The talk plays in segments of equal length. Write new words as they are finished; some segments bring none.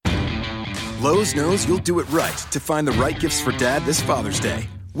Lowe's knows you'll do it right to find the right gifts for Dad this Father's Day.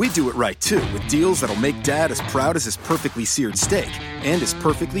 We do it right, too, with deals that'll make Dad as proud as his perfectly seared steak and his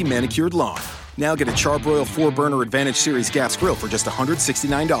perfectly manicured lawn. Now get a Charbroil 4-burner Advantage Series gas grill for just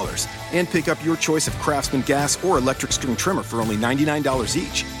 $169. And pick up your choice of Craftsman gas or electric string trimmer for only $99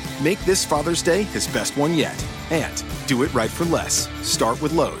 each. Make this Father's Day his best one yet. And do it right for less. Start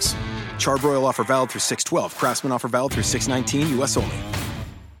with Lowe's. Charbroil offer valid through 6/12. Craftsman offer valid through 6/19. U.S. only.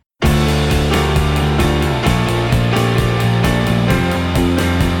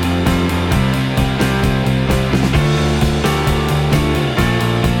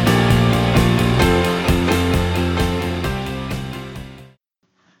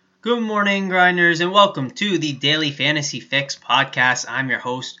 Good morning, grinders, and welcome to the Daily Fantasy Fix podcast. I'm your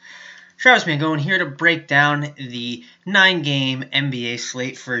host, Travis Mangone, here to break down the 9-game NBA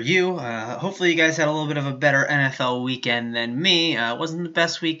slate for you. Hopefully you guys had a little bit of a better NFL weekend than me. It wasn't the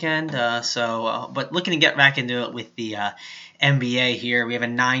best weekend, but looking to get back into it with the NBA here. We have a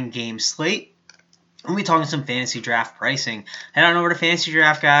 9-game slate. We'll be talking some fantasy draft pricing. Head on over to Fantasy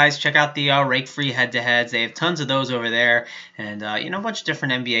Draft, guys. Check out the rake-free head-to-heads. They have tons of those over there, and a bunch of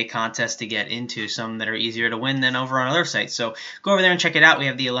different NBA contests to get into. Some that are easier to win than over on other sites. So go over there and check it out. We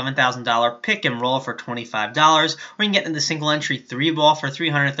have the $11,000 pick and roll for $25, or you can get in the single entry 3-ball for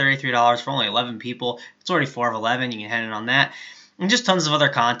 $333 for only 11 people. It's already 4 of 11. You can head in on that. And just tons of other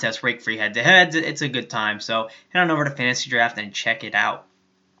contests, rake-free head-to-heads. It's a good time. So head on over to Fantasy Draft and check it out.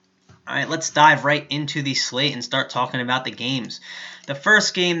 All right, let's dive right into the slate and start talking about the games. The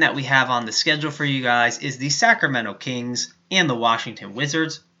first game that we have on the schedule for you guys is the Sacramento Kings and the Washington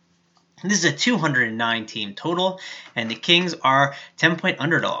Wizards. This is a 209 team total, and the Kings are 10-point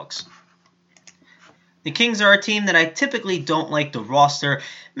underdogs. The Kings are a team that I typically don't like to roster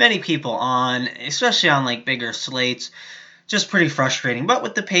many people on, especially on like bigger slates. Just pretty frustrating. But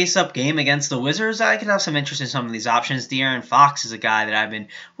with the pace-up game against the Wizards, I could have some interest in some of these options. De'Aaron Fox is a guy that I've been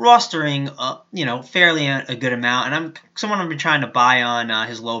rostering, fairly a good amount, and someone I've been trying to buy on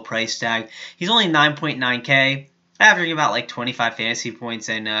his low price tag. He's only 9.9K, averaging about like 25 fantasy points,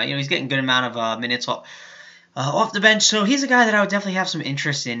 and he's getting a good amount of minutes off the bench. So he's a guy that I would definitely have some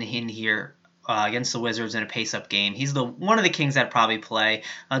interest in here. Against the Wizards in a pace-up game. He's one of the Kings I'd probably play.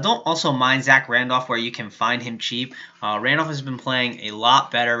 Don't also mind Zach Randolph where you can find him cheap. Randolph has been playing a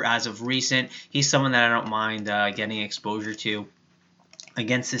lot better as of recent. He's someone that I don't mind getting exposure to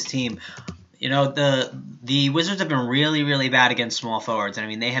against this team. The Wizards have been really, really bad against small forwards.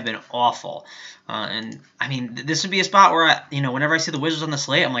 And they have been awful. This would be a spot where, whenever I see the Wizards on the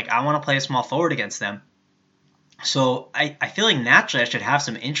slate, I'm like, I want to play a small forward against them. So I feel like naturally I should have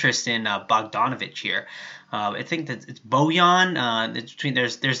some interest in Bogdanovic here. I think that it's Bojan.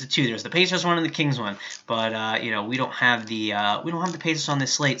 There's the two. There's the Pacers one and the Kings one. But we don't have the Pacers on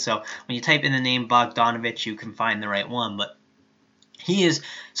this slate. So when you type in the name Bogdanovic, you can find the right one. But he is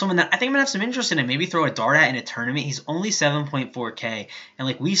someone that I think I'm going to have some interest in and maybe throw a dart at in a tournament. He's only 7.4K.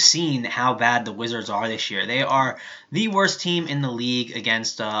 And we've seen how bad the Wizards are this year. They are the worst team in the league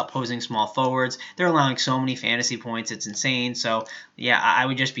against opposing small forwards. They're allowing so many fantasy points. It's insane. So, yeah, I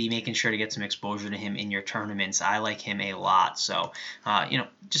would just be making sure to get some exposure to him in your tournaments. I like him a lot. So,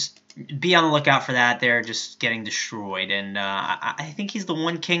 just be on the lookout for that. They're just getting destroyed. And I think he's the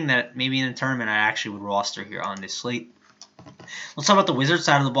one King that maybe in the tournament I actually would roster here on this slate. Let's talk about the Wizards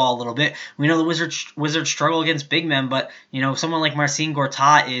side of the ball a little bit. We know the Wizards struggle against big men, but someone like Marcin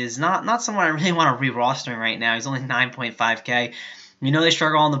Gortat is not someone I really want to re-rostering right now. He's only 9.5K. They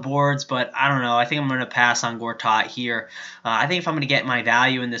struggle on the boards, but I don't know. I think I'm going to pass on Gortat here. I think if I'm going to get my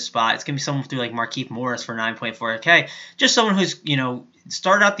value in this spot, it's going to be someone through like Markieff Morris for 9.4K. Just someone who's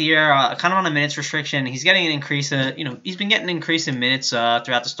started out the year kind of on a minutes restriction. He's getting an increase. He's been getting an increase in minutes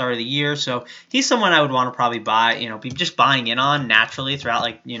throughout the start of the year. So he's someone I would want to probably buy. Be just buying in on naturally throughout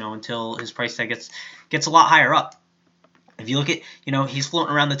until his price tag gets a lot higher up. If you look at, he's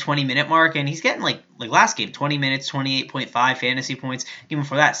floating around the 20-minute mark, and he's getting like last game, 20 minutes, 28.5 fantasy points. Even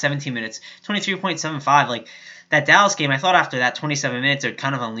before that, 17 minutes, 23.75. That Dallas game, I thought after that 27 minutes, they'd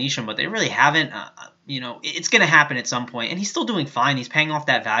kind of unleash him, but they really haven't. It's going to happen at some point, and he's still doing fine. He's paying off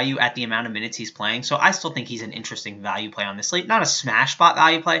that value at the amount of minutes he's playing, so I still think he's an interesting value play on this slate. Not a smash spot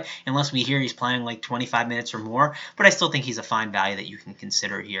value play, unless we hear he's playing like 25 minutes or more, but I still think he's a fine value that you can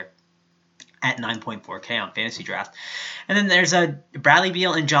consider here at 9.4K on Fantasy Draft. And then there's Bradley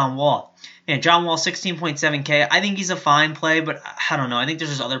Beal and John Wall. And John Wall, 16.7K. I think he's a fine play, but I don't know. I think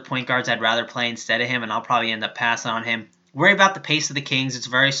there's just other point guards I'd rather play instead of him, and I'll probably end up passing on him. Worry about the pace of the Kings. It's a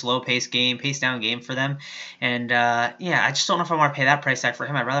very slow-paced game, pace-down game for them. And, I just don't know if I want to pay that price tag for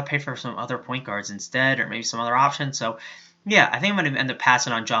him. I'd rather pay for some other point guards instead, or maybe some other options. So, Yeah, I think I'm going to end up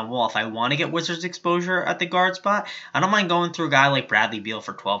passing on John Wall if I want to get Wizards exposure at the guard spot. I don't mind going through a guy like Bradley Beal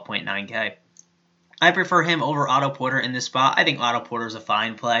for 12.9K. I prefer him over Otto Porter in this spot. I think Otto Porter is a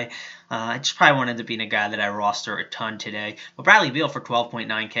fine play. I just probably won't end up being a guy that I roster a ton today. But Bradley Beal for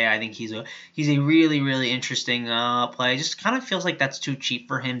 12.9K, I think he's a really, really interesting play. Just kind of feels like that's too cheap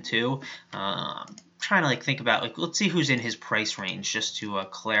for him too. I'm trying to think about let's see who's in his price range just to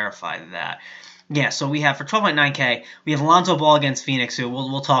clarify that. Yeah, so we have for 12.9K, we have Alonzo Ball against Phoenix, who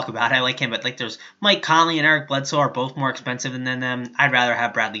we'll talk about. I like him, but there's Mike Conley and Eric Bledsoe are both more expensive than them. I'd rather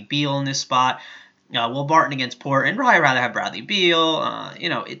have Bradley Beal in this spot. Will Barton against Portland, probably rather have Bradley Beal.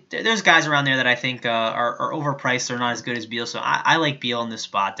 There's guys around there that I think are overpriced. They're not as good as Beal, so I like Beal in this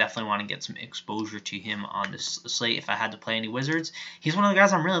spot. Definitely want to get some exposure to him on this slate if I had to play any Wizards. He's one of the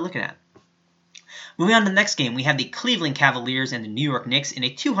guys I'm really looking at. Moving on to the next game, we have the Cleveland Cavaliers and the New York Knicks in a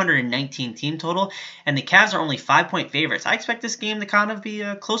 219 team total, and the Cavs are only 5-point favorites. I expect this game to kind of be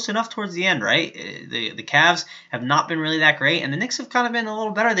close enough towards the end, right? The Cavs have not been really that great, and the Knicks have kind of been a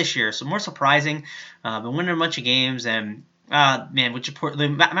little better this year, so more surprising. Been winning a bunch of games, and the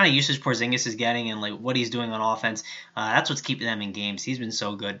amount of usage Porzingis is getting and what he's doing on offense, that's what's keeping them in games. He's been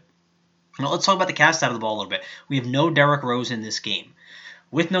so good. Now, let's talk about the Cavs side of the ball a little bit. We have no Derrick Rose in this game.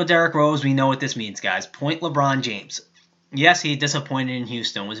 With no Derrick Rose, we know what this means, guys. Point LeBron James. Yes, he disappointed in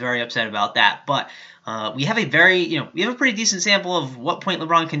Houston. Was very upset about that. But we have a pretty decent sample of what Point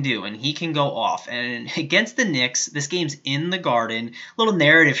LeBron can do, and he can go off. And against the Knicks, this game's in the Garden. Little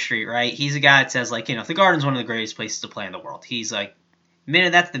narrative street, right? He's a guy that says, if the Garden's one of the greatest places to play in the world. He's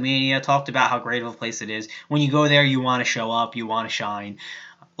admitted that to the media, talked about how great of a place it is. When you go there, you want to show up, you want to shine.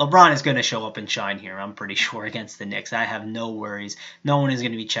 LeBron is going to show up and shine here, I'm pretty sure, against the Knicks. I have no worries. No one is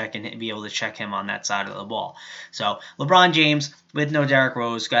going to be able to check him on that side of the ball. So LeBron James, with no Derrick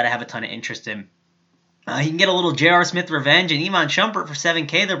Rose, got to have a ton of interest in. He can get a little J.R. Smith revenge and Iman Shumpert for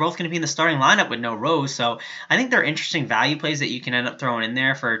 7K. They're both going to be in the starting lineup with no Rose. So I think they're interesting value plays that you can end up throwing in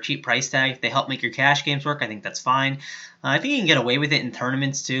there for a cheap price tag. If they help make your cash games work, I think that's fine. I think you can get away with it in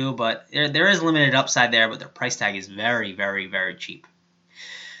tournaments too, but there is limited upside there, but their price tag is very, very, very cheap.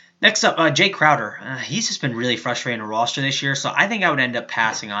 Next up, Jay Crowder. He's just been really frustrating to roster this year, so I think I would end up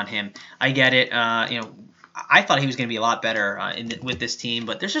passing on him. I get it. I thought he was going to be a lot better with this team,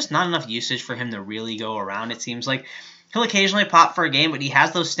 but there's just not enough usage for him to really go around, it seems like. He'll occasionally pop for a game, but he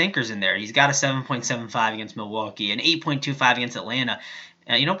has those stinkers in there. He's got a 7.75 against Milwaukee, an 8.25 against Atlanta.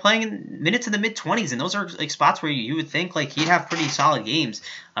 Playing in minutes in the mid-20s, and those are spots where you would think he'd have pretty solid games.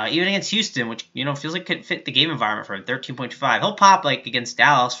 Even against Houston, which feels like could fit the game environment for him, 13.25. He'll pop against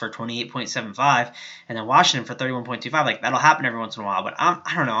Dallas for 28.75, and then Washington for 31.25. That'll happen every once in a while, but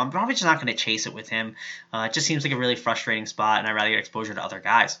I don't know. I'm probably just not going to chase it with him. It just seems like a really frustrating spot, and I'd rather get exposure to other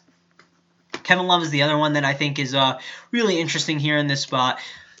guys. Kevin Love is the other one that I think is really interesting here in this spot.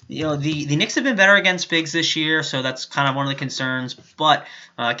 The Knicks have been better against bigs this year, so that's kind of one of the concerns. But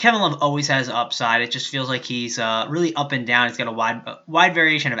Kevin Love always has upside. It just feels like he's really up and down. He's got a wide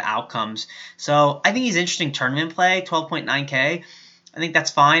variation of outcomes. So I think he's interesting tournament play, 12.9K. I think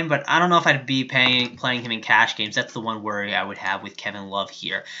that's fine, but I don't know if I'd be playing him in cash games. That's the one worry I would have with Kevin Love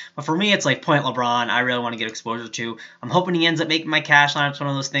here. But for me, it's point LeBron. I really want to get exposure to. I'm hoping he ends up making my cash line. It's one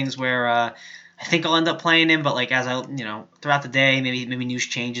of those things where I think I'll end up playing him, but as I, throughout the day, maybe news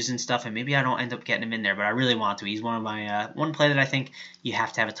changes and stuff, and maybe I don't end up getting him in there, but I really want to. He's one of my one play that I think you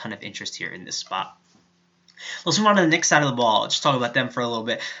have to have a ton of interest here in this spot. Let's move on to the Knicks side of the ball. Let's talk about them for a little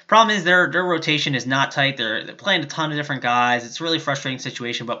bit. Problem is their rotation is not tight. They're playing a ton of different guys. It's a really frustrating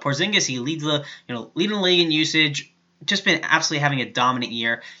situation. But Porzingis, he leads leading the league in usage. Just been absolutely having a dominant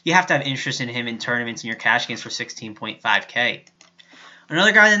year. You have to have interest in him in tournaments and your cash games for 16.5K.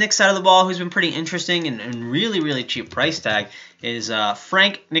 Another guy on the Knicks side of the ball who's been pretty interesting and really, really cheap price tag is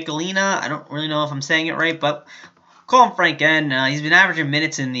Frank Nicolina. I don't really know if I'm saying it right, but call him Frank N. He's been averaging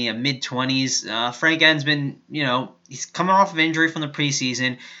minutes in the mid-20s. Frank N's been, he's coming off of injury from the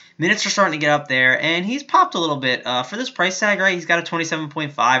preseason. Minutes are starting to get up there, and he's popped a little bit. For this price tag, right, he's got a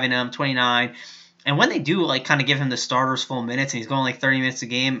 27.5 in him, 29. And when they do, kind of give him the starters full minutes and he's going 30 minutes a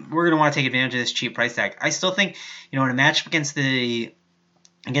game, we're going to want to take advantage of this cheap price tag. I still think, in a matchup against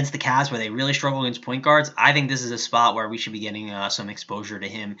the Cavs where they really struggle against point guards, I think this is a spot where we should be getting some exposure to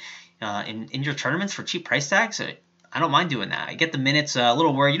him in your tournaments for cheap price tags. I don't mind doing that. I get the minutes a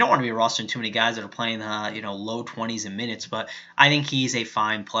little worried. You don't want to be rostering too many guys that are playing low 20s in minutes, but I think he's a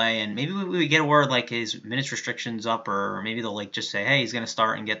fine play. And maybe we get a word his minutes restrictions up, or maybe they'll just say, hey, he's going to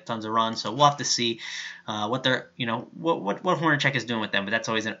start and get tons of runs. So we'll have to see what they're what Hornacek is doing with them. But that's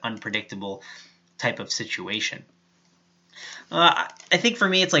always an unpredictable type of situation. I think for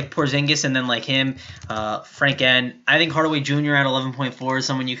me, it's like Porzingis and then like him, Frank N. I think Hardaway Jr. at 11.4 is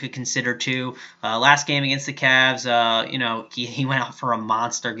someone you could consider too. Last game against the Cavs, he went out for a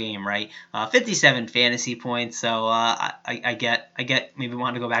monster game, right? 57 fantasy points. So I get maybe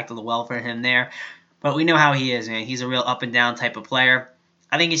wanting to go back to the well for him there. But we know how he is, man. He's a real up and down type of player.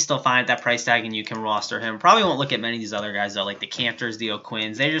 I think he's still fine at that price tag, and you can roster him. Probably won't look at many of these other guys, though, like the Cantors, the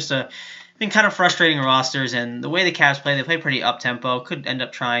O'Quinns. They're just been kind of frustrating rosters, and the way the Cavs play, they play pretty up-tempo. Could end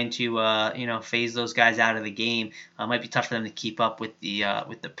up trying to, phase those guys out of the game. Might be tough for them to keep up with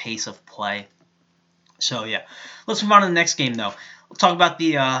the pace of play. So, yeah. Let's move on to the next game, though. We'll talk about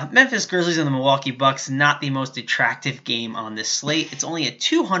the Memphis Grizzlies and the Milwaukee Bucks. Not the most attractive game on this slate. It's only a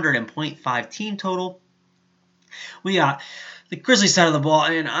 200.5 team total. We got the Grizzlies side of the ball,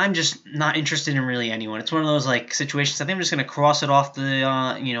 and I'm just not interested in really anyone. It's one of those like situations. I think I'm just going to cross it off the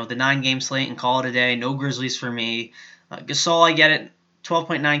the 9-game slate and call it a day. No Grizzlies for me. Gasol, I get it.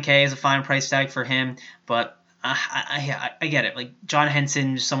 12.9K is a fine price tag for him, but I get it. Like John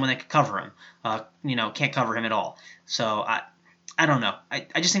Henson, someone that could cover him. Can't cover him at all. So I don't know.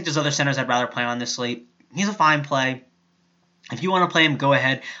 I just think there's other centers I'd rather play on this slate. He's a fine play. If you want to play him, go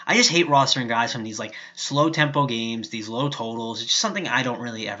ahead. I just hate rostering guys from these like slow tempo games, these low totals. It's just something I don't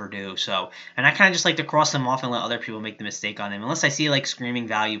really ever do. And I kind of just like to cross them off and let other people make the mistake on them, unless I see like screaming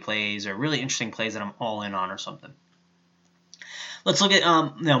value plays or really interesting plays that I'm all in on or something. Let's look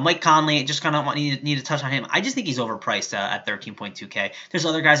at Mike Conley. Just kind of need to touch on him. I just think he's overpriced at 13.2K. There's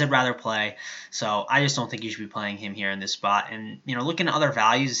other guys I'd rather play, so I just don't think you should be playing him here in this spot. And looking at other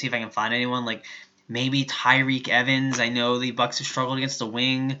values to see if I can find anyone like. Maybe Tyreek Evans. I know the Bucks have struggled against the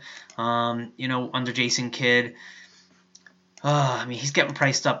wing, under Jason Kidd. He's getting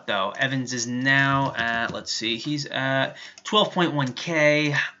priced up, though. Evans is now at, he's at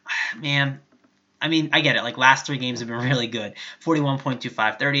 12.1K. Man, I get it. Like, last 3 games have been really good.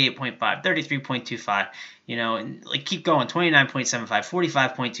 41.25, 38.5, 33.25. And like keep going. 29.75,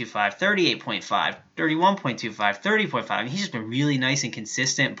 45.25, 38.5, 31.25, 30.5. He's just been really nice and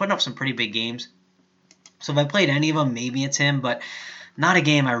consistent, putting up some pretty big games. So if I played any of them, maybe it's him, but not a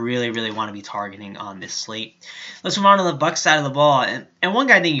game I really, really want to be targeting on this slate. Let's move on to the Bucks side of the ball. And one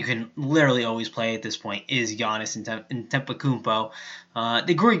guy I think you can literally always play at this point is Giannis Antetokounmpo.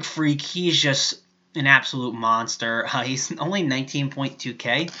 The Greek Freak, he's just an absolute monster. He's only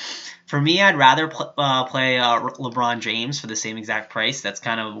 19.2K. For me, I'd rather play LeBron James for the same exact price. That's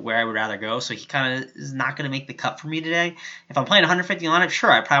kind of where I would rather go. So he kind of is not going to make the cut for me today. If I'm playing 150 on it,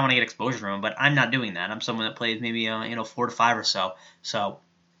 sure, I probably want to get exposure from him, but I'm not doing that. I'm someone that plays maybe 4 to 5 or so. So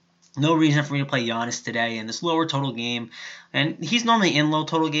no reason for me to play Giannis today in this lower total game. And he's normally in low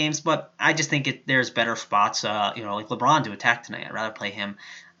total games, but I just think there's better spots, like LeBron to attack tonight. I'd rather play him.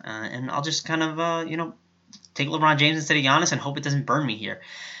 And I'll just kind of, take LeBron James instead of Giannis and hope it doesn't burn me here.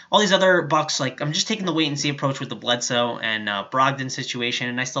 All these other Bucks, I'm just taking the wait-and-see approach with the Bledsoe and Brogdon situation,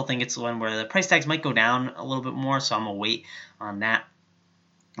 and I still think it's one where the price tags might go down a little bit more, so I'm going to wait on that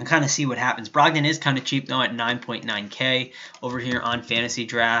and kind of see what happens. Brogdon is kind of cheap, though, at 9.9K over here on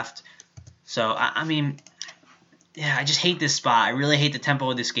FantasyDraft. So, I just hate this spot. I really hate the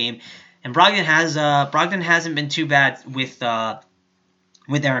tempo of this game. And Brogdon hasn't been too bad with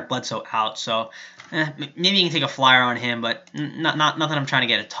Eric Bledsoe out, so maybe you can take a flyer on him, but not that I'm trying to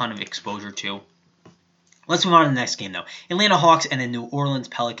get a ton of exposure to. Let's move on to the next game, though. Atlanta Hawks and the New Orleans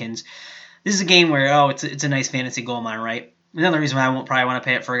Pelicans. This is a game where, it's a nice fantasy goal mine, right? Another reason why I won't probably want to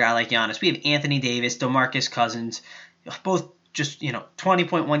pay it for a guy like Giannis. We have Anthony Davis, DeMarcus Cousins, both just,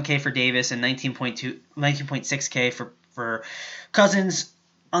 20.1K for Davis and 19.6K for Cousins.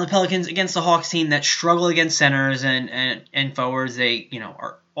 On the Pelicans against the Hawks team that struggle against centers and forwards. They,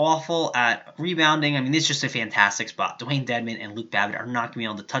 are awful at rebounding. This is just a fantastic spot. Dwayne Dedmon and Luke Babbitt are not going to be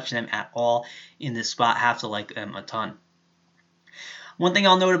able to touch them at all in this spot. Have to like them a ton. One thing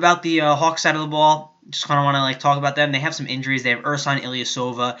I'll note about the Hawks side of the ball, just kind of want to talk about them. They have some injuries. They have Ersan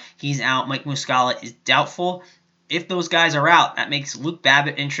Ilyasova. He's out. Mike Muscala is doubtful. If those guys are out, that makes Luke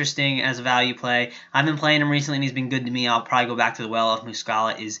Babbitt interesting as a value play. I've been playing him recently, and he's been good to me. I'll probably go back to the well if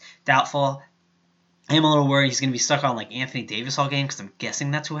Muscala is doubtful. I am a little worried he's going to be stuck on Anthony Davis all game because I'm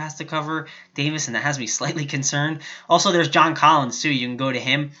guessing that's who has to cover Davis, and that has me slightly concerned. Also, there's John Collins, too. You can go to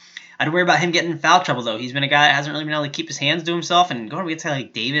him. I'd worry about him getting in foul trouble, though. He's been a guy that hasn't really been able to keep his hands to himself, and going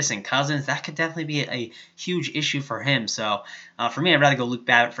against Davis and Cousins, that could definitely be a huge issue for him. So, for me, I'd rather go Luke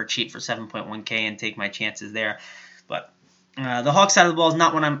Babbitt for cheap for 7.1K and take my chances there. But the Hawks side of the ball is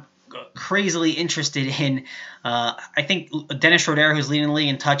not one I'm crazily interested in. I think Dennis Schroeder, who's leading the league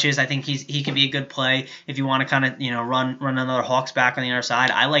in touches, I think he could be a good play if you want to kind of run another Hawks back on the other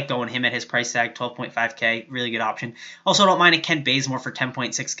side. I like going him at his price tag, 12.5K, really good option. Also, don't mind a Kent Bazemore for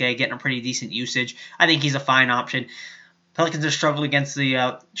 10.6K, getting a pretty decent usage. I think he's a fine option. Pelicans have struggled against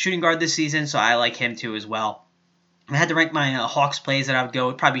the shooting guard this season, so I like him too as well. If I had to rank my Hawks plays that I would go,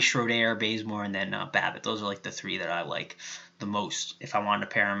 it'd probably be Schroeder, Bazemore, and then Babbitt. Those are like the three that I like the most. If I wanted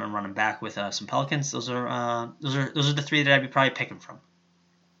to pair them and run them back with some Pelicans, those are the three that I'd be probably picking from.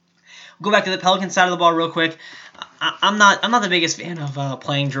 We'll go back to the Pelicans side of the ball real quick. I'm not the biggest fan of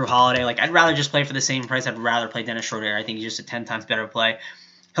playing Drew Holiday. Like, I'd rather just play for the same price. I'd rather play Dennis Schroeder. I think he's just a 10 times better play.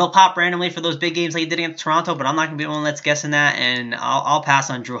 He'll pop randomly for those big games like he did against Toronto, but I'm not going to be the one that's guessing that, and I'll pass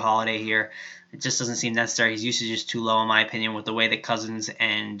on Drew Holiday here. It just doesn't seem necessary. His usage is too low, in my opinion, with the way that Cousins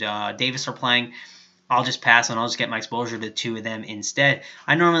and Davis are playing. I'll just pass and I'll just get my exposure to two of them instead.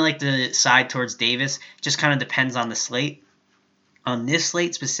 I normally like to side towards Davis. Just kind of depends on the slate. On this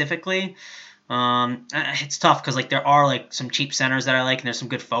slate specifically, it's tough because there are some cheap centers that I like, and there's some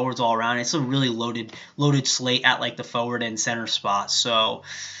good forwards all around. It's a really loaded slate at the forward and center spot. So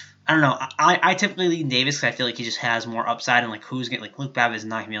I don't know. I typically lean Davis because I feel like he just has more upside, and who's getting Luke Babbitt is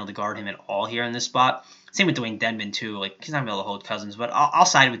not going to be able to guard him at all here in this spot. Same with Dwayne Dedmon too. He's not going to be able to hold Cousins, but I'll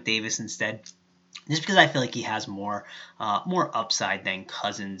side with Davis instead, just because I feel like he has more upside than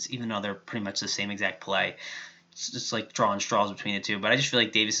Cousins, even though they're pretty much the same exact play. It's just like drawing straws between the two, but I just feel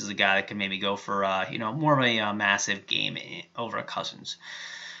like Davis is a guy that can maybe go for more of a massive game over a Cousins.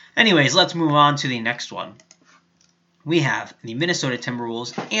 Anyways, let's move on to the next one. We have the Minnesota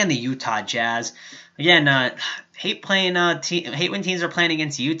Timberwolves and the Utah Jazz. Again, hate when teams are playing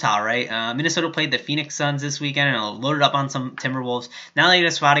against Utah, right? Minnesota played the Phoenix Suns this weekend and loaded up on some Timberwolves. Now they get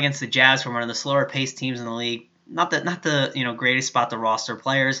a spot against the Jazz from one of the slower paced teams in the league. Not the greatest spot to roster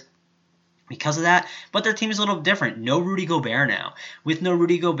players because of that, but their team is a little different. No Rudy Gobert now. With no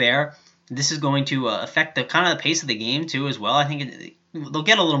Rudy Gobert, this is going to affect the kind of the pace of the game too as well. I think they'll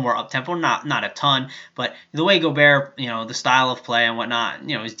get a little more up-tempo, not a ton, but the way Gobert, the style of play and whatnot,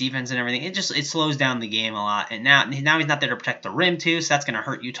 his defense and everything, it slows down the game a lot. And now he's not there to protect the rim too, so that's going to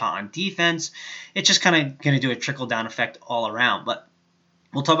hurt Utah on defense. It's just kind of going to do a trickle-down effect all around. But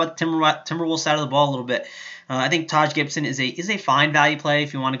we'll talk about the Timberwolves side of the ball a little bit. I think Taj Gibson is a fine value play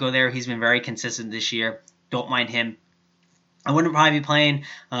if you want to go there. He's been very consistent this year. Don't mind him. I wouldn't probably be playing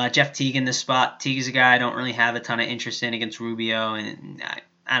Jeff Teague in this spot. Teague is a guy I don't really have a ton of interest in against Rubio, and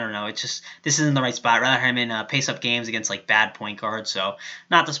I don't know. It's just this isn't the right spot. I'd rather have him in pace-up games against bad point guards, so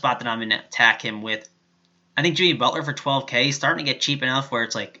not the spot that I'm going to attack him with. I think Jimmy Butler for 12K is starting to get cheap enough where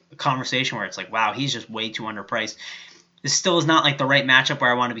it's a conversation where it's wow, he's just way too underpriced. This still is not the right matchup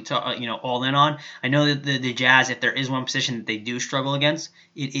where I want to be all in on. I know that the Jazz, if there is one position that they do struggle against,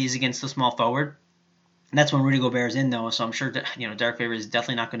 it is against the small forward. And that's when Rudy Gobert is in, though, so I'm sure Derek Favors is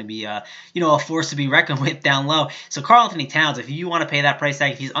definitely not going to be a force to be reckoned with down low. So Karl Anthony Towns, if you want to pay that price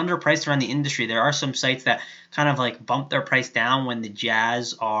tag, if he's underpriced around the industry, there are some sites that kind of bump their price down when the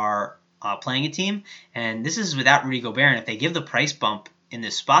Jazz are playing a team, and this is without Rudy Gobert. And if they give the price bump in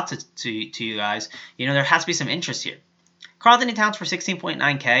this spot to you guys, there has to be some interest here. Karl Anthony Towns for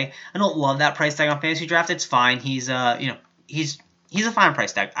 16.9K. I don't love that price tag on Fantasy Draft. It's fine. He's a fine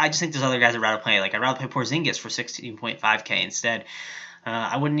price tag. I just think there's other guys I'd rather play. I'd rather play Porzingis for 16.5K instead.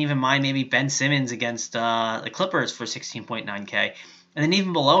 I wouldn't even mind maybe Ben Simmons against the Clippers for 16.9K. And then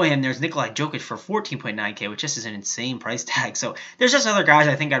even below him, there's Nikola Jokic for 14.9K, which just is an insane price tag. So there's just other guys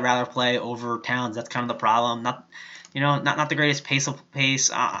I think I'd rather play over Towns. That's kind of the problem. Not the greatest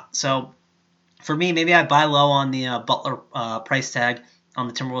pace. So for me, maybe I buy low on the Butler price tag on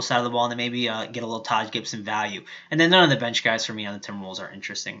the Timberwolves side of the ball, and then maybe get a little Taj Gibson value. And then none of the bench guys for me on the Timberwolves are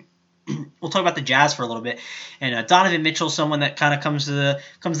interesting. We'll talk about the Jazz for a little bit. And Donovan Mitchell, someone that kind of comes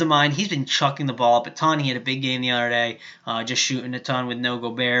to mind. He's been chucking the ball up a ton. He had a big game the other day, just shooting a ton with no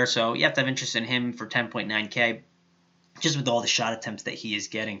Gobert. So you have to have interest in him for 10.9K. Just with all the shot attempts that he is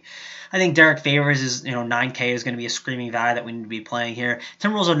getting. I think Derek Favors is, 9K is going to be a screaming value that we need to be playing here.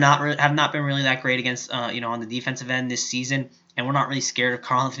 Timberwolves have not been really that great against, on the defensive end this season, and we're not really scared of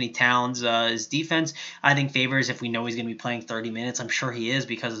Karl Anthony Towns' his defense. I think Favors, if we know he's going to be playing 30 minutes, I'm sure he is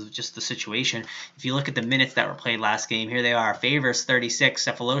because of just the situation. If you look at the minutes that were played last game, here they are. Favors 36,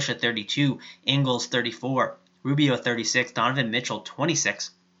 Cephalosha 32, Ingles 34, Rubio 36, Donovan Mitchell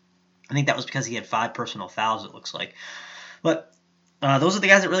 26. I think that was because he had 5 personal fouls, it looks like. But those are the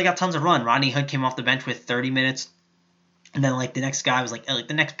guys that really got tons of run. Rodney Hood came off the bench with 30 minutes. And then like the next guy was like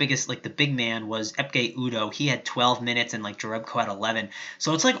the next biggest, like the big man was Epke Udo. He had 12 minutes and like Jarebko had 11.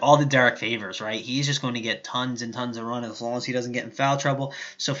 So it's like all the Derek Favors, right? He's just going to get tons and tons of run as long as he doesn't get in foul trouble.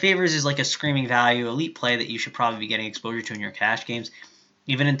 So Favors is like a screaming value, elite play that you should probably be getting exposure to in your cash games.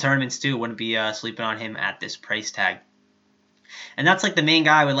 Even in tournaments too, wouldn't be sleeping on him at this price tag. And that's like the main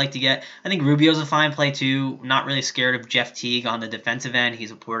guy I would like to get. I think Rubio's a fine play too. Not really scared of Jeff Teague on the defensive end.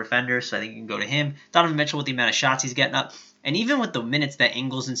 He's a poor defender, so I think you can go to him. Donovan Mitchell with the amount of shots he's getting up. And even with the minutes that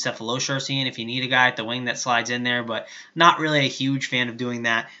Ingles and Cephalosha are seeing, if you need a guy at the wing that slides in there, but not really a huge fan of doing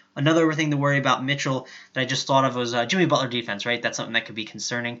that. Another thing to worry about Mitchell that I just thought of was Jimmy Butler defense, right? That's something that could be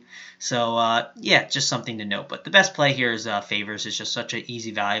concerning. So, yeah, just something to note. But the best play here is Favors. It's just such an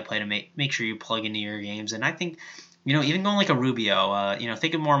easy value play to make sure you plug into your games. And I think, even going like a Rubio,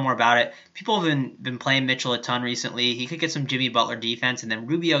 thinking more and more about it, people have been playing Mitchell a ton recently. He could get some Jimmy Butler defense, and then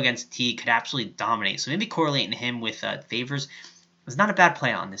Rubio against Teague could absolutely dominate. So maybe correlating him with Favors is not a bad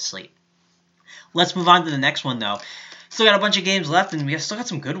play on this slate. Let's move on to the next one, though. Still got a bunch of games left, and we have still got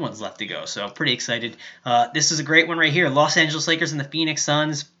some good ones left to go, so pretty excited. This is a great one right here. Los Angeles Lakers and the Phoenix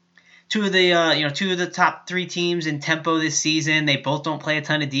Suns. Two of the top three teams in tempo this season. They both don't play a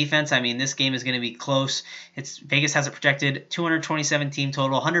ton of defense. I mean, this game is going to be close. Vegas has it projected 227 team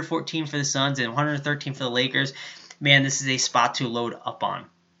total, 114 for the Suns and 113 for the Lakers. Man, this is a spot to load up on.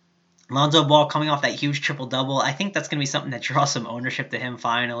 Lonzo Ball coming off that huge triple-double. I think that's going to be something that draws some ownership to him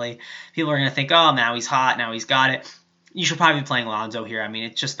finally. People are going to think, oh, now he's hot, now he's got it. You should probably be playing Lonzo here. I mean,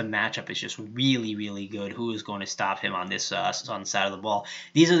 it's just the matchup is just really, really good. Who is going to stop him on this on the side of the ball?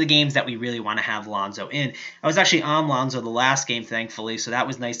 These are the games that we really want to have Lonzo in. I was actually on Lonzo the last game, thankfully, so that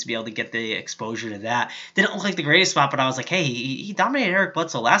was nice to be able to get the exposure to that. Didn't look like the greatest spot, but I was like, hey, he dominated Eric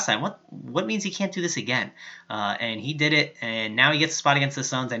Bledsoe last time. What means he can't do this again? And he did it, and now he gets a spot against the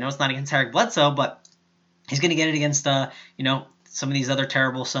Suns. I know it's not against Eric Bledsoe, but he's going to get it against, some of these other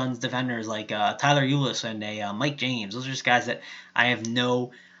terrible Suns defenders like Tyler Ulis and Mike James. Those are just guys that I have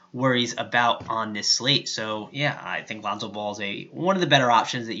no worries about on this slate. So, yeah, I think Lonzo Ball is one of the better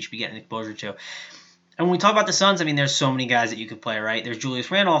options that you should be getting exposure to. And when we talk about the Suns, I mean, there's so many guys that you could play, right? There's Julius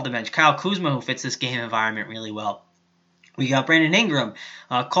Randle off the bench, Kyle Kuzma, who fits this game environment really well. We got Brandon Ingram,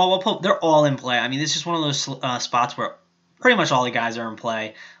 Caldwell Pope. They're all in play. I mean, this is just one of those spots where pretty much all the guys are in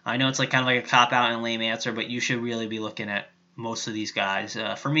play. I know it's like kind of like a cop-out and a lame answer, but you should really be looking at most of these guys.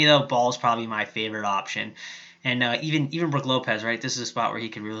 For me, though, Ball is probably my favorite option. And even Brook Lopez, right? This is a spot where he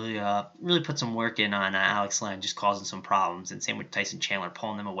could really put some work in on Alex Len, just causing some problems. And same with Tyson Chandler,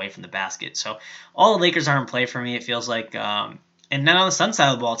 pulling them away from the basket. So all the Lakers are in play for me, it feels like. And then on the Sun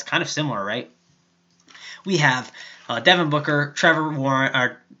side of the ball, it's kind of similar, right? We have Devin Booker,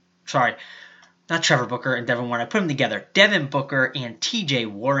 not Trevor Booker and Devin Warren. I put them together. Devin Booker and TJ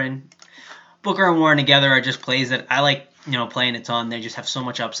Warren. Booker and Warren together are just plays that I like, playing a ton. They just have so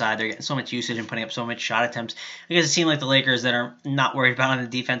much upside. They're getting so much usage and putting up so much shot attempts. I guess it seems like the Lakers that are not worried about on the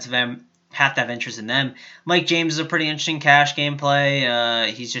defensive end have to have interest in them. Mike James is a pretty interesting cash game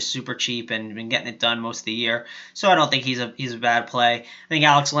play. He's just super cheap and been getting it done most of the year. So I don't think he's a bad play. I think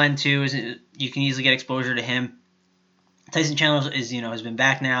Alex Len, too, you can easily get exposure to him. Tyson Chandler has been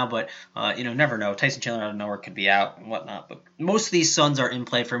back now, but never know. Tyson Chandler out of nowhere could be out and whatnot. But most of these Suns are in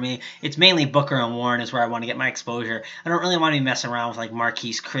play for me. It's mainly Booker and Warren is where I want to get my exposure. I don't really want to be messing around with like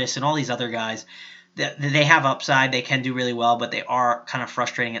Marquise Chris and all these other guys. They have upside. They can do really well, but they are kind of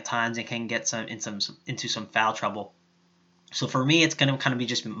frustrating at times and can get into some foul trouble. So for me, it's going to kind of be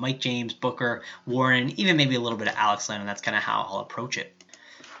just Mike James, Booker, Warren, even maybe a little bit of Alex Len, and that's kind of how I'll approach it.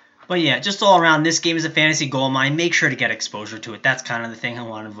 But yeah, just all around, this game is a fantasy gold mine. Make sure to get exposure to it. That's kind of the thing I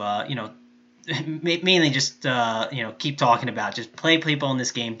want to, mainly just, keep talking about. Just play people in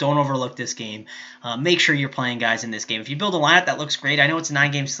this game. Don't overlook this game. Make sure you're playing guys in this game. If you build a lineup that looks great, I know it's a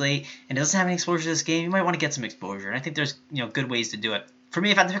 9-game slate and it doesn't have any exposure to this game, you might want to get some exposure. And I think there's, good ways to do it. For me,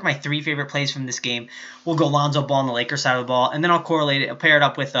 if I had to pick my 3 favorite plays from this game, we'll go Lonzo Ball on the Lakers side of the ball, and then I'll pair it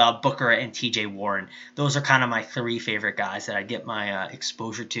up with Booker and TJ Warren. Those are kind of my 3 favorite guys that I get my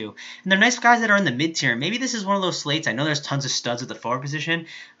exposure to. And they're nice guys that are in the mid-tier. Maybe this is one of those slates. I know there's tons of studs at the forward position,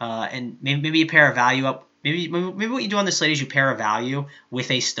 and maybe you pair a value up. Maybe what you do on this slate is you pair a value with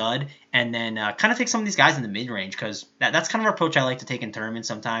a stud, and then kind of take some of these guys in the mid-range, because that's kind of an approach I like to take in tournaments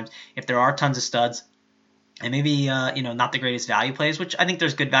sometimes. If there are tons of studs, and maybe, not the greatest value plays, which I think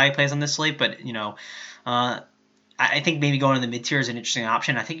there's good value plays on this slate, but, I think maybe going to the mid-tier is an interesting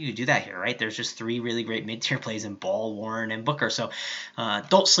option. I think you could do that here, right? There's just 3 really great mid-tier plays in Ball, Warren, and Booker. So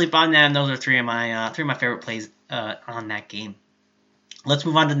don't sleep on them. Those are 3 of my favorite plays on that game. Let's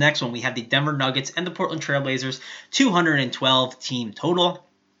move on to the next one. We have the Denver Nuggets and the Portland Trail Blazers, 212 team total.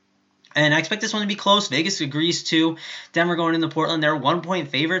 And I expect this one to be close. Vegas agrees too. Denver going into Portland, they're 1-point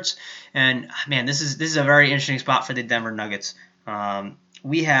favorites. And man, this is a very interesting spot for the Denver Nuggets.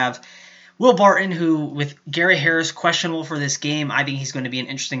 We have Will Barton, who with Gary Harris questionable for this game, I think he's going to be an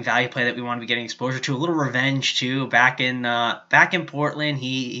interesting value play that we want to be getting exposure to. A little revenge too. Back in Portland,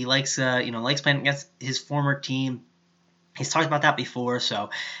 he likes likes playing against his former team. He's talked about that before,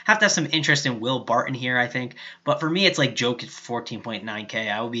 so have to have some interest in Will Barton here, I think. But for me, it's like Jokic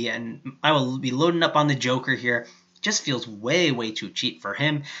 14.9K. I will be loading up on the Joker here. Just feels way too cheap for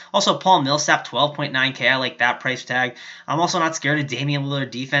him. Also, Paul Millsap 12.9K. I like that price tag. I'm also not scared of Damian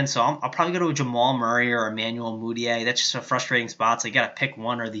Lillard defense, so I'll probably go to a Jamal Murray or Emmanuel Mudiay. That's just a frustrating spot, so you got to pick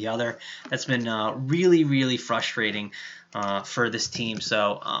one or the other. That's been really frustrating for this team.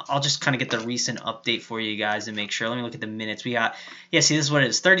 So I'll just kind of get the recent update for you guys and make sure. Let me look at the minutes. We got, see, this is what it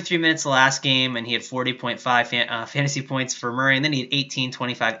is. 33 minutes the last game, and he had 40.5 fantasy points for Murray, and then he had 18,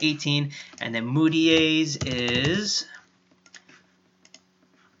 25, 18. And then Mudiay's is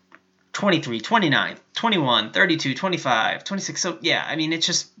 23, 29, 21, 32, 25, 26. So, yeah, I mean, it's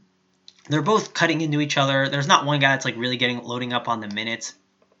just they're both cutting into each other. There's not one guy that's like really loading up on the minutes.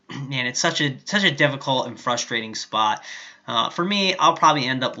 Man, it's such a difficult and frustrating spot. For me, I'll probably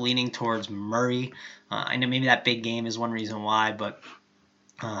end up leaning towards Murray. I know maybe that big game is one reason why, but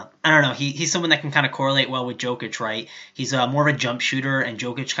I don't know. He's someone that can kind of correlate well with Jokic, right? He's more of a jump shooter, and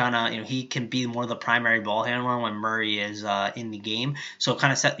Jokic kind of, he can be more of the primary ball handler when Murray is in the game. So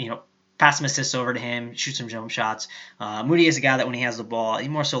kind of pass some assists over to him, shoot some jump shots. Moody is a guy that when he has the ball, he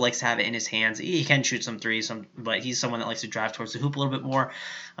more so likes to have it in his hands. He can shoot some threes, but he's someone that likes to drive towards the hoop a little bit more.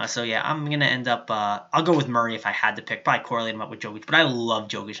 So yeah, I'm going to end up, I'll go with Murray if I had to pick, probably correlate him up with Jokic, but I love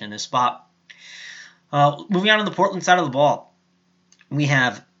Jokic in this spot. Moving on to the Portland side of the ball, we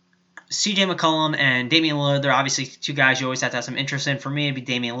have CJ McCollum and Damian Lillard. They're obviously two guys you always have to have some interest in. For me, it'd be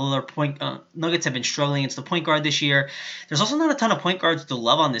Damian Lillard. Nuggets have been struggling against the point guard this year. There's also not a ton of point guards to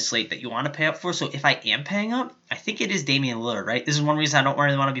love on this slate that you want to pay up for. So if I am paying up, I think it is Damian Lillard, right? This is one reason I don't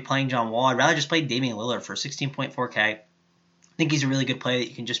really want to be playing John Wall. I'd rather just play Damian Lillard for 16.4K. I think he's a really good play that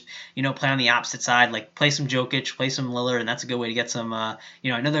you can just, play on the opposite side, like play some Jokic, play some Lillard, and that's a good way to get some, I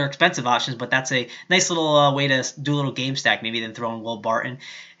know they're expensive options, but that's a nice little way to do a little game stack, maybe then throw in Will Barton.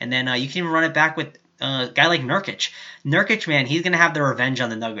 And then you can even run it back with a guy like Nurkic. Nurkic, man, he's going to have the revenge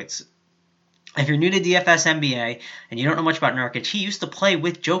on the Nuggets. If you're new to DFS NBA and you don't know much about Nurkic, he used to play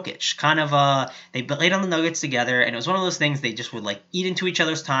with Jokic. They played on the Nuggets together, and it was one of those things they just would eat into each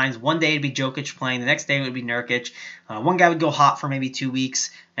other's times. One day it'd be Jokic playing, the next day it would be Nurkic. One guy would go hot for maybe 2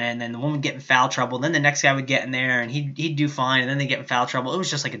 weeks, and then the one would get in foul trouble. Then the next guy would get in there, and he'd do fine, and then they get in foul trouble. It was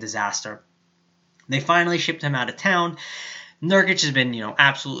just like a disaster. They finally shipped him out of town. Nurkic has been,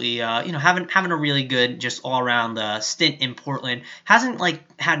 absolutely, having a really good, just all-around stint in Portland. Hasn't,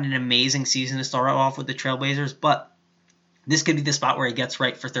 had an amazing season to start off with the Trailblazers, but this could be the spot where he gets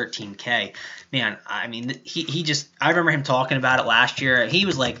right for 13K. Man, I mean, I remember him talking about it last year. He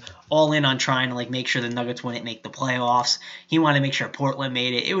was, all in on trying to, make sure the Nuggets wouldn't make the playoffs. He wanted to make sure Portland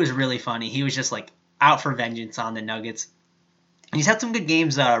made it. It was really funny. He was just, out for vengeance on the Nuggets. He's had some good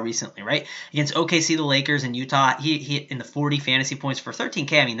games recently, right? Against OKC, the Lakers, and Utah, he hit in the 40 fantasy points for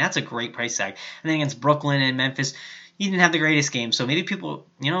 13K. I mean, that's a great price tag. And then against Brooklyn and Memphis, he didn't have the greatest game. So maybe people,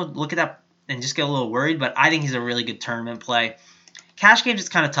 look at that and just get a little worried. But I think he's a really good tournament play. Cash games is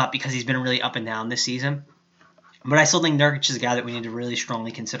kind of tough because he's been really up and down this season. But I still think Nurkic is a guy that we need to really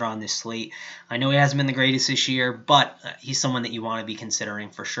strongly consider on this slate. I know he hasn't been the greatest this year, but he's someone that you want to be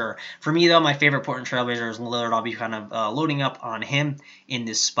considering for sure. For me, though, my favorite Portland Trailblazer is Lillard. I'll be kind of loading up on him in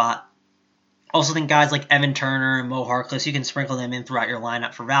this spot. Also think guys like Evan Turner and Mo Harkless, you can sprinkle them in throughout your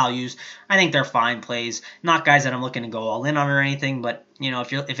lineup for values. I think they're fine plays. Not guys that I'm looking to go all in on or anything, but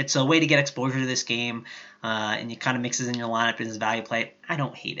if it's a way to get exposure to this game and you kind of mixes in your lineup as a value play, I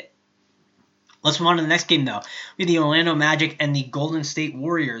don't hate it. Let's move on to the next game, though. We have the Orlando Magic and the Golden State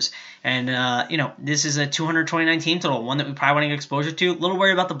Warriors. And, this is a 229 team total, one that we probably want to get exposure to. A little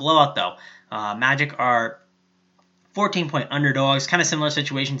worried about the blowout, though. Magic are 14-point underdogs, kind of similar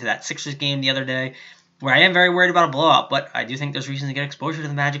situation to that Sixers game the other day, where I am very worried about a blowout, but I do think there's reason to get exposure to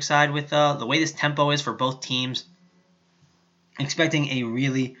the Magic side with the way this tempo is for both teams. Expecting a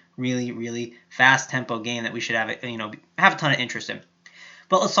really, really, really fast tempo game that we should have a ton of interest in.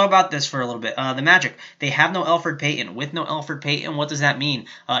 But let's talk about this for a little bit. The Magic, they have no Elfrid Payton. With no Elfrid Payton, what does that mean?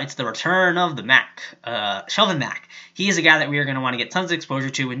 It's the return of the Mac, Shelvin Mack. He is a guy that we are going to want to get tons of exposure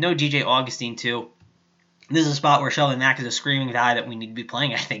to with no DJ Augustine, too. This is a spot where Shelvin Mack is a screaming guy that we need to be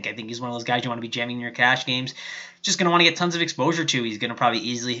playing, I think. I think he's one of those guys you want to be jamming in your cash games. Just going to want to get tons of exposure to. He's going to probably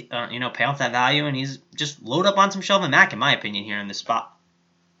easily, pay off that value, and he's just load up on some Shelvin Mack, in my opinion, here in this spot.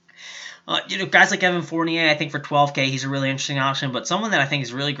 Guys like Evan Fournier, I think for 12K, he's a really interesting option. But someone that I think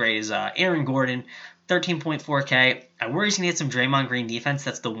is really great is Aaron Gordon, 13.4K. I worry he's going to get some Draymond Green defense.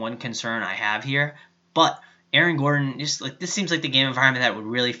 That's the one concern I have here. But Aaron Gordon, this seems like the game environment that would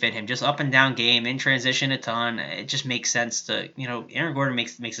really fit him. Just up and down game, in transition a ton. It just makes sense to, Aaron Gordon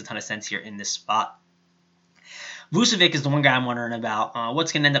makes a ton of sense here in this spot. Vucevic is the one guy I'm wondering about.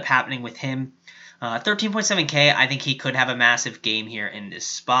 What's going to end up happening with him? 13.7K, I think he could have a massive game here in this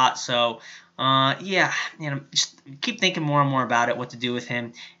spot. So, just keep thinking more and more about it, what to do with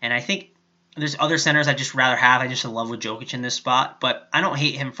him. And I think there's other centers I'd just rather have. I just love with Jokic in this spot. But I don't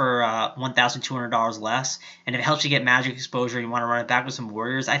hate him for $1,200 less. And if it helps you get Magic exposure and you want to run it back with some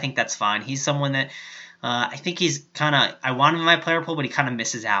Warriors, I think that's fine. He's someone that I think he's I want him in my player pool, but he kind of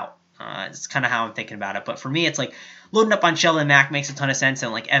misses out. It's kind of how I'm thinking about it. But for me, it's like loading up on Sheldon Mack makes a ton of sense.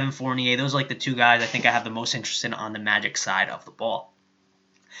 And like Evan Fournier, those are like the two guys I think I have the most interest in on the Magic side of the ball.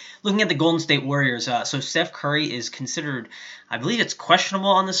 Looking at the Golden State Warriors, so Steph Curry is considered, I believe it's questionable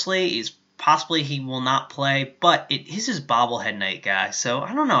on the slate. Possibly he will not play, but it is his bobblehead night, guys. So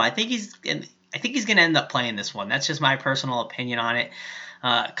I don't know. I think he's going to end up playing this one. That's just my personal opinion on it.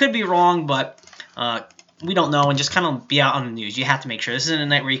 Could be wrong, but we don't know, and just kind of be out on the news. You have to make sure. This isn't a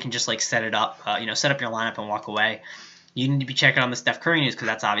night where you can just like set it up, set up your lineup and walk away. You need to be checking on the Steph Curry news because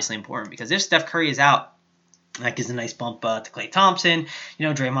that's obviously important. Because if Steph Curry is out, that gives a nice bump to Klay Thompson,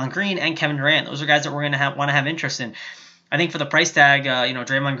 Draymond Green, and Kevin Durant. Those are guys that we're going to want to have interest in. I think for the price tag,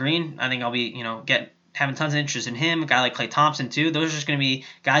 Draymond Green, I think I'll be, having tons of interest in him. A guy like Klay Thompson too. Those are just going to be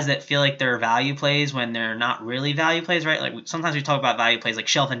guys that feel like they're value plays when they're not really value plays, right? Like sometimes we talk about value plays like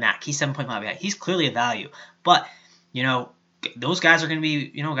Sheldon Mack. He's 7.5. He's clearly a value, but those guys are going to be,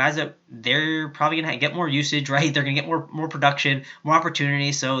 guys that they're probably going to get more usage, right? They're going to get more production, more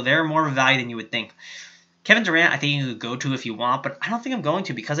opportunity, so they're more of a value than you would think. Kevin Durant, I think you could go to if you want, but I don't think I'm going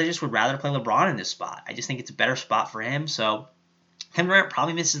to because I just would rather play LeBron in this spot. I just think it's a better spot for him, so Kevin Durant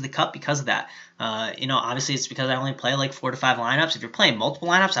probably misses the cut because of that. Obviously it's because I only play like 4 to 5 lineups. If you're playing multiple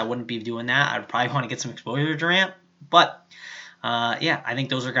lineups, I wouldn't be doing that. I'd probably want to get some exposure to Durant, but I think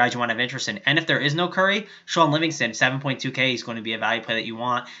those are guys you want to have interest in. And if there is no Curry, Sean Livingston, 7.2K, he's going to be a value play that you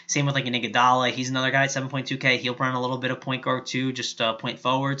want. Same with like a Iguodala. He's another guy at 7.2K. He'll run a little bit of point guard too, just point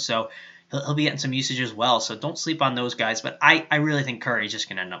forward. So he'll be getting some usage as well. So don't sleep on those guys. But I really think Curry's just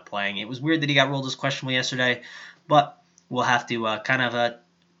going to end up playing. It was weird that he got ruled as questionable yesterday, but we'll have to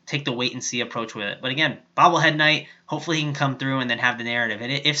take the wait and see approach with it. But again, bobblehead night. Hopefully he can come through and then have the narrative.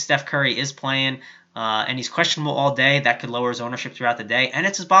 And if Steph Curry is playing and he's questionable all day, that could lower his ownership throughout the day. And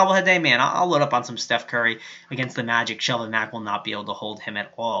it's his bobblehead day, man. I'll load up on some Steph Curry against the Magic. Sheldon Mack will not be able to hold him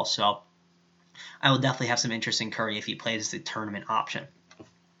at all. So I will definitely have some interest in Curry if he plays the tournament option.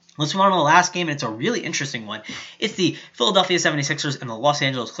 Let's move on to the last game, and it's a really interesting one. It's the Philadelphia 76ers and the Los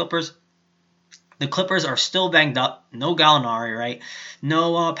Angeles Clippers. The Clippers are still banged up. No Gallinari, right?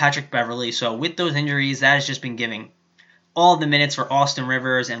 No Patrick Beverley. So with those injuries, that has just been giving all the minutes for Austin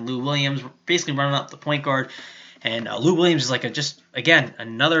Rivers and Lou Williams, basically running up the point guard. And Lou Williams is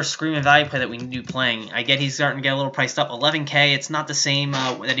another screaming value play that we need to be playing. I get he's starting to get a little priced up. 11K, it's not the same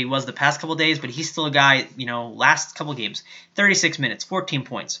that he was the past couple days, but he's still a guy, last couple games. 36 minutes, 14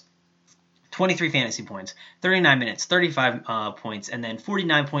 points, 23 fantasy points, 39 minutes, 35 points, and then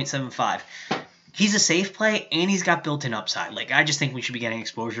 49.75. He's a safe play, and he's got built-in upside. I just think we should be getting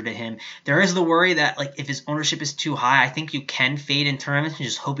exposure to him. There is the worry that, if his ownership is too high, I think you can fade in tournaments and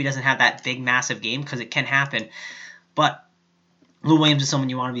just hope he doesn't have that big, massive game because it can happen. But Lou Williams is someone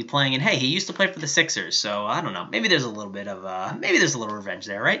you want to be playing, and hey, he used to play for the Sixers, so I don't know. Maybe there's a little bit of revenge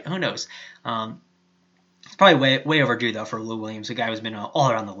there, right? Who knows? It's probably way overdue though for Lou Williams, a guy who's been all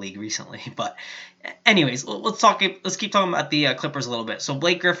around the league recently. But anyways, let's keep talking about the Clippers a little bit. So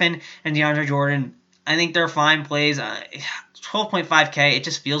Blake Griffin and DeAndre Jordan, I think they're fine plays. 12.5K, it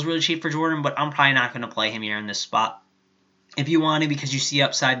just feels really cheap for Jordan, but I'm probably not going to play him here in this spot. If you want to because you see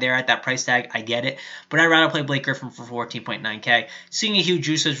upside there at that price tag, I get it. But I'd rather play Blake Griffin for 14.9K. Seeing a huge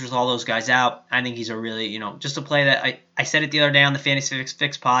usage with all those guys out, I think he's a really, just a play that I said it the other day on the Fantasy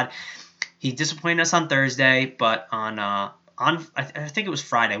Fix pod. He disappointed us on Thursday, but on I think it was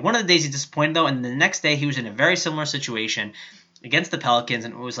Friday. One of the days he disappointed, though, and the next day he was in a very similar situation against the Pelicans,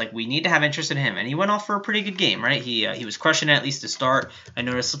 and it was we need to have interest in him. And he went off for a pretty good game, right? He was crushing it at least to start. I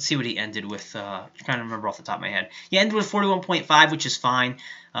noticed. Let's see what he ended with. I'm trying to remember off the top of my head. He ended with 41.5, which is fine.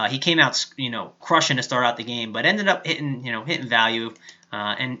 He came out, crushing to start out the game, but ended up hitting value.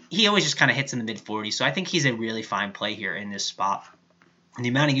 And he always just kind of hits in the mid-40s. So I think he's a really fine play here in this spot. and the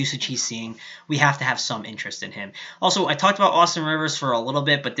amount of usage he's seeing, we have to have some interest in him. Also, I talked about Austin Rivers for a little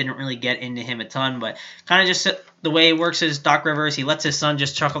bit, but didn't really get into him a ton. But kind of just the way it works is Doc Rivers, he lets his son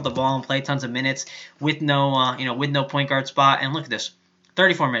just chuck up the ball and play tons of minutes with no point guard spot. And look at this.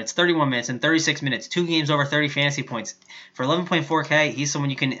 34 minutes, 31 minutes, and 36 minutes. 2 games over 30 fantasy points. For 11.4K, he's someone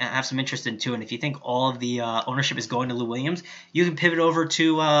you can have some interest in too. And if you think all of the ownership is going to Lou Williams, you can pivot over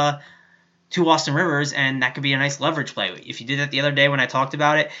to Austin Rivers, and that could be a nice leverage play. If you did that the other day when I talked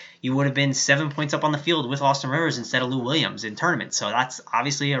about it, you would have been 7 points up on the field with Austin Rivers instead of Lou Williams in tournaments. So that's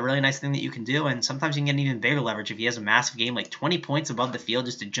obviously a really nice thing that you can do, and sometimes you can get an even bigger leverage if he has a massive game, like 20 points above the field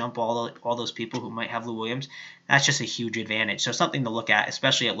just to jump all those people who might have Lou Williams. That's just a huge advantage. So something to look at,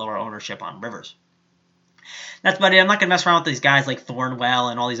 especially at lower ownership on Rivers. That's about it. I'm not going to mess around with these guys like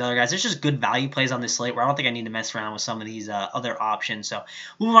Thornwell and all these other guys. There's just good value plays on this slate where I don't think I need to mess around with some of these other options. So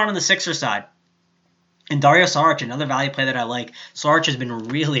moving on to the Sixers side. And Dario Saric, another value play that I like. Saric has been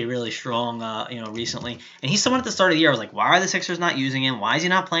really, really strong, recently. And he's someone at the start of the year I was like, why are the Sixers not using him? Why is he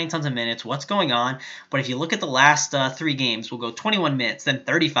not playing tons of minutes? What's going on? But if you look at the last 3 games, we'll go 21 minutes, then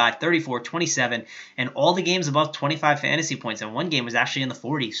 35, 34, 27, and all the games above 25 fantasy points. And one game was actually in the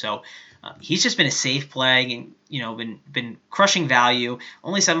 40s. So he's just been a safe play and been crushing value.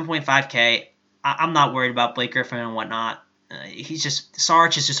 Only 7.5K. I'm not worried about Blake Griffin and whatnot.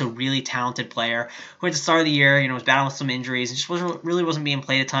 Saric is just a really talented player who at the start of the year, was battling with some injuries and just wasn't being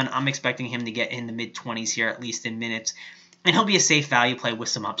played a ton. I'm expecting him to get in the mid-20s here, at least in minutes. And he'll be a safe value play with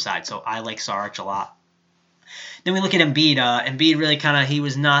some upside, so I like Saric a lot. Then we look at Embiid. Embiid really he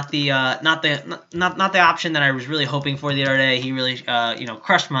was not the option that I was really hoping for the other day. He really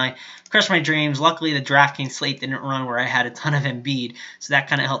crushed my dreams. Luckily, the DraftKings slate didn't run where I had a ton of Embiid, so that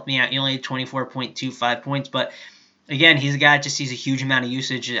kind of helped me out. He only had 24.25 points, but again, he's a guy that just sees a huge amount of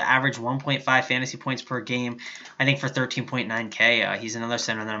usage, average 1.5 fantasy points per game. I think for 13.9K, he's another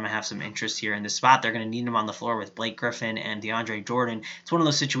center that I'm going to have some interest here in this spot. They're going to need him on the floor with Blake Griffin and DeAndre Jordan. It's one of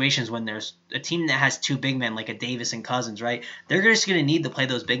those situations when there's a team that has 2 big men like a Davis and Cousins, right? They're just going to need to play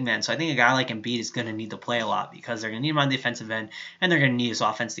those big men. So I think a guy like Embiid is going to need to play a lot because they're going to need him on the defensive end, and they're going to need his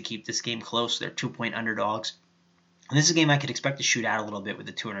offense to keep this game close. They're 2-point underdogs. And this is a game I could expect to shoot out a little bit with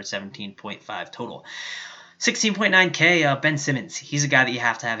a 217.5 total. 16.9K, Ben Simmons. He's a guy that you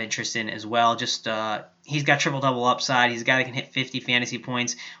have to have interest in as well. Just he's got triple-double upside. He's a guy that can hit 50 fantasy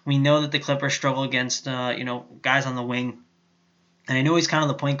points. We know that the Clippers struggle against guys on the wing. And I know he's kind of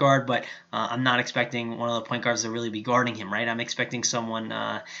the point guard, but I'm not expecting one of the point guards to really be guarding him, right? I'm expecting someone,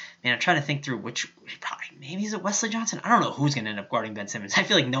 I'm trying to think through maybe is it Wesley Johnson? I don't know who's going to end up guarding Ben Simmons. I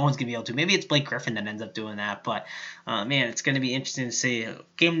feel like no one's going to be able to. Maybe it's Blake Griffin that ends up doing that, but it's going to be interesting to see.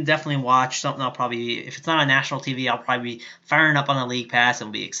 Game to definitely watch. Something I'll probably, if it's not on national TV, I'll probably be firing up on the League Pass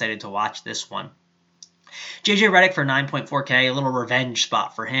and be excited to watch this one. JJ Redick for 9.4K, a little revenge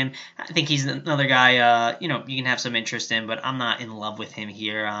spot for him. I think he's another guy, you can have some interest in, but I'm not in love with him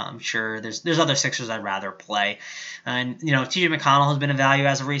here. I'm sure there's other Sixers I'd rather play. And, TJ McConnell has been a value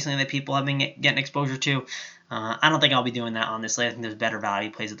as of recently that people have been getting exposure to. I don't think I'll be doing that on this slate. I think there's better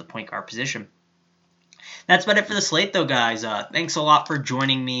value plays at the point guard position. That's about it for the slate, though, guys. Thanks a lot for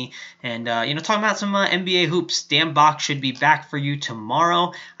joining me. And, talking about some NBA hoops. Dan Bach should be back for you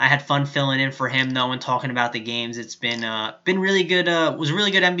tomorrow. I had fun filling in for him, though, and talking about the games. It's been really good. Was a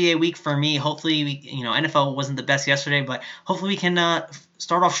really good NBA week for me. Hopefully, NFL wasn't the best yesterday, but hopefully we can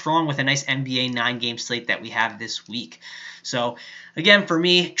start off strong with a nice NBA 9-game slate that we have this week. So, again, for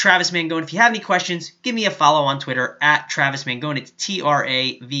me, Travis Mangone. If you have any questions, give me a follow on Twitter at Travis Mangone. It's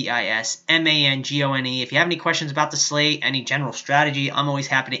TravisMangone. If you have any questions about the slate, any general strategy, I'm always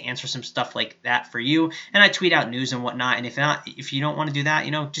happy to answer some stuff like that for you. And I tweet out news and whatnot. And if you don't want to do that,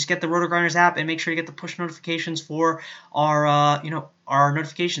 just get the RotoGrinders app and make sure you get the push notifications for our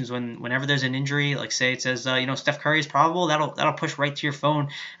notifications whenever there's an injury. Like say it says Steph Curry is probable, that'll push right to your phone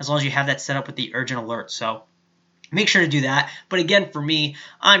as long as you have that set up with the urgent alert. So make sure to do that. But again, for me,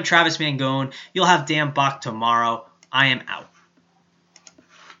 I'm Travis Mangone. You'll have Dan Bach tomorrow. I am out.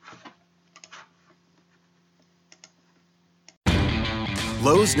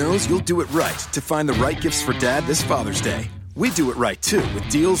 Lowe's knows you'll do it right to find the right gifts for Dad this Father's Day. We do it right, too, with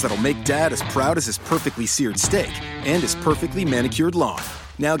deals that'll make Dad as proud as his perfectly seared steak and his perfectly manicured lawn.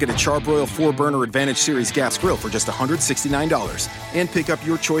 Now get a Charbroil 4-burner Advantage Series gas grill for just $169 and pick up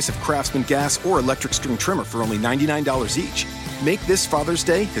your choice of Craftsman gas or electric string trimmer for only $99 each. Make this Father's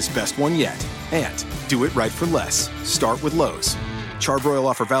Day his best one yet. And do it right for less. Start with Lowe's. Charbroil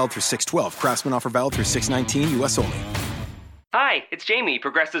offer valid through 6/12. Craftsman offer valid through 6/19, U.S. only. Hi, it's Jamie,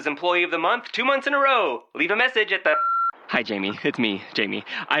 Progressive's Employee of the Month, 2 months in a row. Leave a message at the... Hi, Jamie. It's me, Jamie.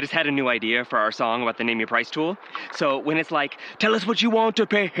 I just had a new idea for our song about the Name Your Price tool. So when it's like, tell us what you want to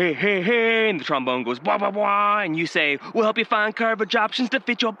pay, hey, hey, hey, and the trombone goes, blah, blah, blah, and you say, we'll help you find coverage options to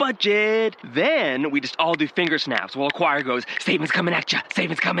fit your budget. Then we just all do finger snaps while a choir goes, savings coming at ya,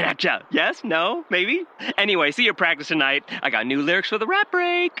 savings coming at ya. Yes? No? Maybe? Anyway, see you practice tonight. I got new lyrics for the rap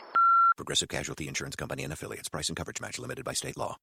break. Progressive Casualty Insurance Company and Affiliates. Price and coverage match limited by state law.